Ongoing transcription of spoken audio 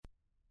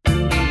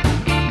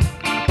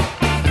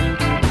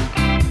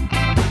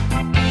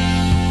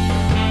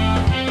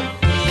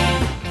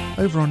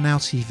Over on Now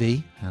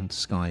TV and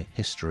Sky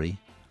History,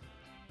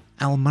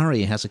 Al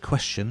Murray has a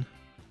question.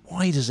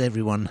 Why does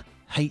everyone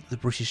hate the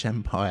British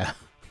Empire?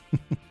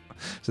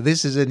 So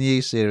this is a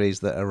new series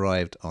that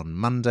arrived on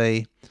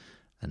Monday,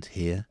 and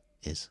here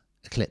is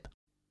a clip.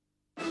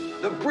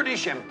 The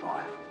British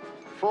Empire.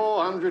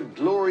 400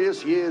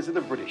 glorious years of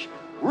the British,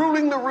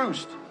 ruling the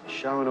roost,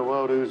 showing the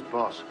world who's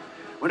boss.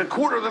 When a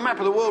quarter of the map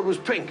of the world was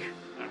pink.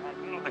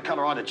 Not the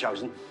colour I'd have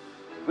chosen.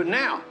 But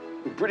now,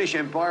 the British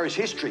Empire is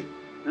history.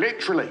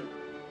 Literally.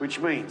 Which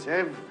means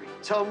every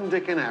Tom,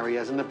 Dick and Harry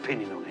has an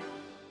opinion on it.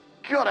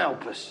 God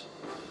help us.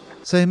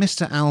 So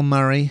Mr. Al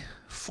Murray,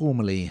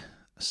 formerly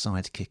a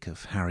sidekick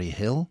of Harry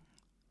Hill,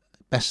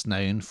 best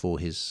known for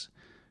his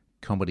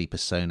comedy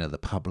persona, the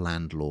pub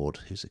landlord,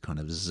 who's a kind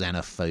of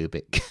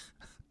xenophobic,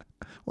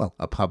 well,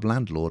 a pub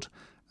landlord,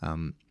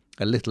 a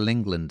Little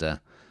Englander.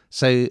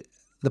 So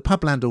the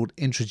pub landlord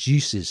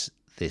introduces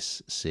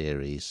this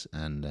series,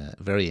 and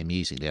very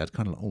amusingly, I'd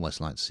kind of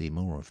almost like to see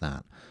more of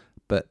that.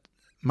 But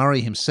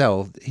Murray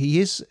himself, he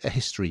is a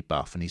history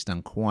buff, and he's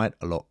done quite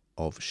a lot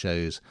of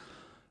shows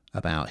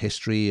about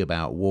history,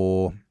 about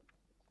war.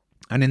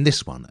 And in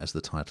this one, as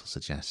the title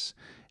suggests,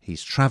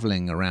 he's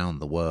travelling around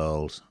the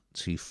world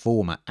to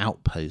former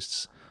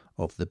outposts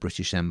of the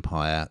British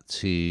Empire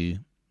to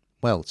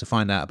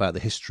find out about the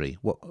history.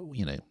 What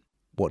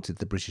did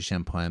the British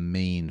Empire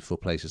mean for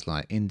places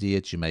like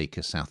India,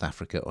 Jamaica, South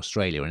Africa,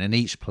 Australia? And in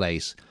each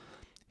place,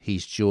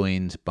 he's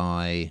joined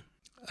by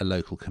a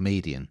local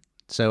comedian.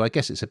 So I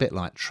guess it's a bit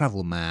like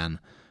Travel Man,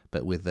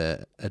 but with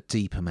a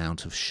deep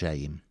amount of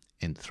shame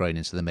thrown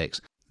into the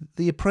mix.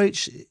 The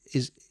approach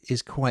is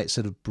quite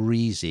sort of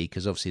breezy,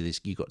 because obviously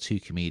you've got two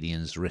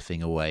comedians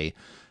riffing away,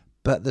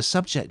 but the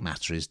subject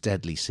matter is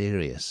deadly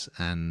serious.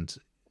 And,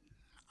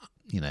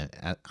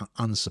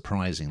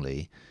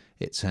 unsurprisingly,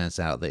 it turns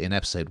out that in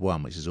episode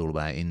 1, which is all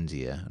about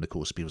India, and of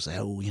course people say,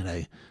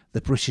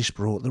 the British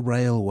brought the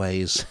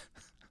railways.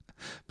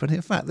 But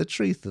in fact, the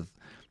truth of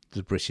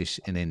the British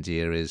in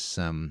India is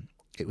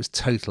it was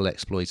total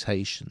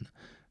exploitation.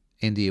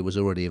 India was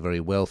already a very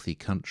wealthy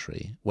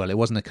country. Well, it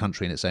wasn't a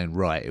country in its own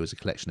right. It was a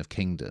collection of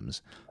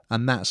kingdoms.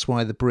 And that's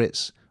why the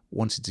Brits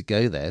wanted to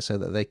go there, so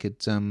that they could,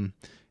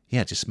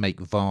 just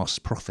make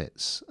vast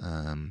profits.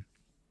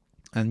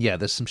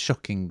 There's some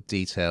shocking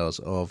details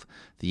of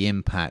the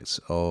impact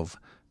of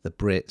the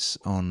Brits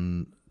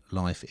on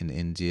life in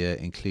India,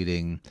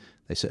 including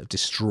they sort of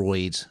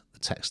destroyed the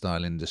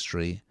textile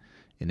industry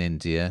in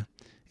India.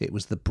 It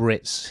was the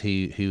Brits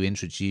who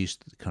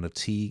introduced kind of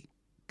tea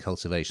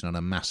cultivation on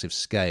a massive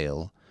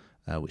scale,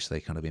 which they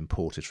kind of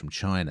imported from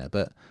China.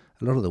 But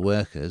a lot of the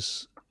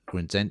workers were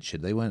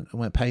indentured. They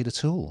weren't paid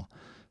at all.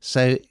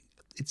 So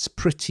it's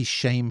pretty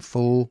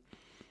shameful,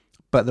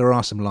 but there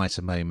are some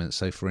lighter moments.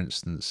 So, for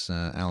instance,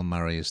 Al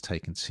Murray is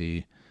taken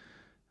to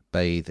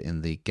bathe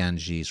in the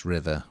Ganges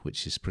River,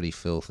 which is pretty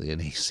filthy,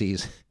 and he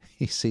sees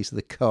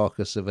the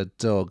carcass of a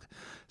dog,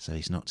 so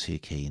he's not too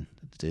keen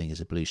doing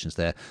his ablutions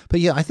there. But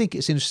yeah, I think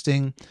it's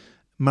interesting.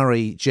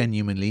 Murray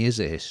genuinely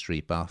is a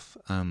history buff,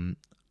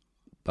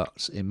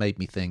 but it made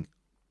me think,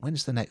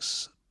 when's the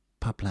next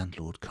Pub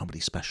Landlord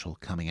comedy special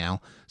coming out?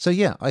 So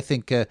yeah, I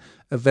think a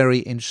very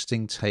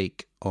interesting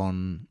take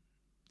on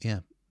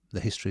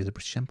the history of the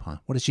British Empire.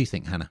 What did you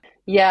think, Hannah?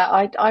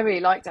 Yeah, I really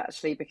liked it,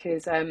 actually,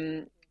 because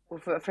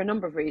for a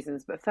number of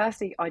reasons. But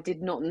firstly, I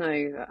did not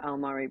know that Al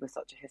Murray was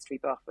such a history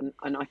buff,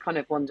 and I kind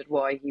of wondered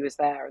why he was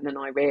there, and then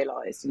I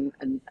realised, and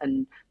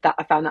that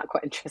I found that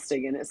quite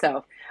interesting in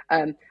itself.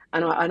 And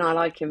I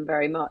like him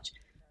very much.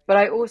 But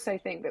I also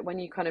think that when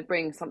you kind of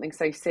bring something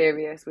so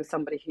serious with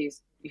somebody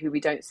who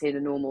we don't see in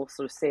a normal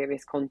sort of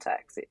serious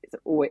context, it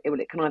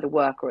can either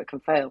work or it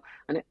can fail,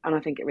 and I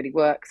think it really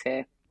works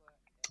here.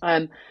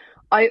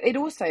 It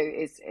also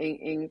is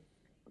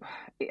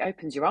it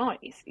opens your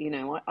eyes.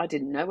 I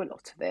didn't know a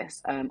lot of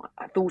this.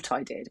 I thought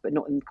I did, but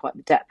not in quite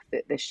the depth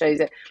that this shows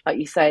it. Like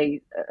you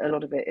say, a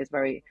lot of it is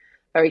very,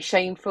 very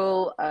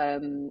shameful.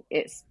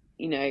 It's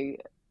it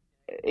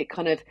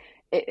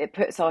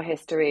puts our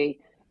history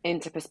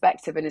into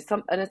perspective, and it's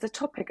a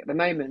topic at the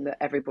moment that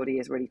everybody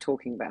is really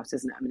talking about,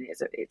 isn't it? I mean,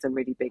 it's a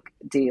really big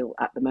deal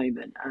at the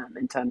moment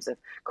in terms of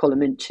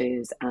column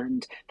inches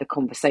and the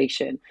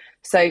conversation.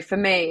 So for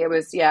me, it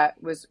was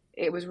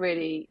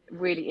really,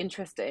 really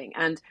interesting,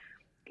 and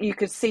you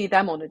could see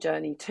them on a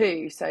journey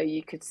too. So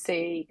you could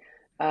see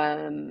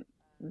them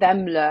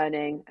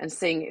learning and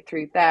seeing it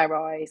through their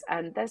eyes,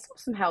 and there's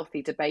some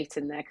healthy debate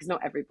in there because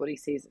not everybody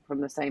sees it from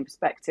the same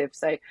perspective.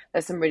 So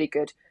there's some really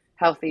good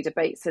healthy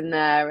debates in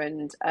there,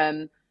 and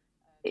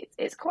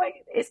it's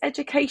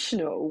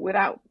educational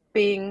without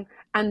being,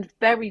 and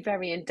very,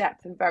 very in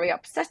depth and very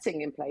upsetting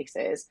in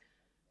places,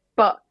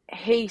 but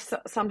he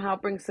somehow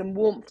brings some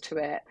warmth to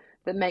it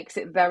that makes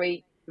it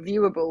very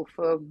viewable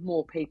for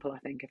more people, I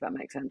think, if that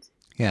makes sense.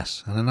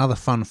 Yes, and another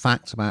fun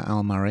fact about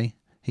Al Murray,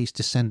 he's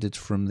descended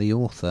from the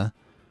author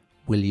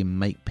William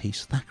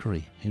Makepeace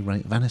Thackeray, who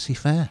wrote Vanity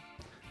Fair.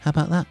 How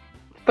about that?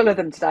 Full of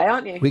them today,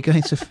 aren't you? We're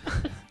going to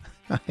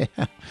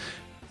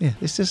yeah,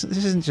 this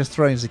isn't just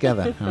thrown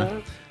together,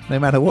 no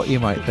matter what you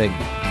might think.